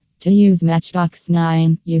To use Matchbox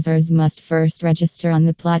 9, users must first register on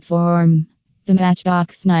the platform. The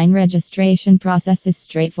Matchbox 9 registration process is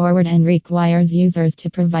straightforward and requires users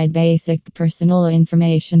to provide basic personal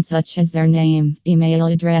information such as their name, email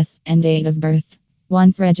address, and date of birth.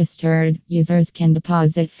 Once registered, users can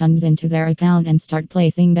deposit funds into their account and start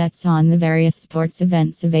placing bets on the various sports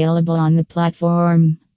events available on the platform.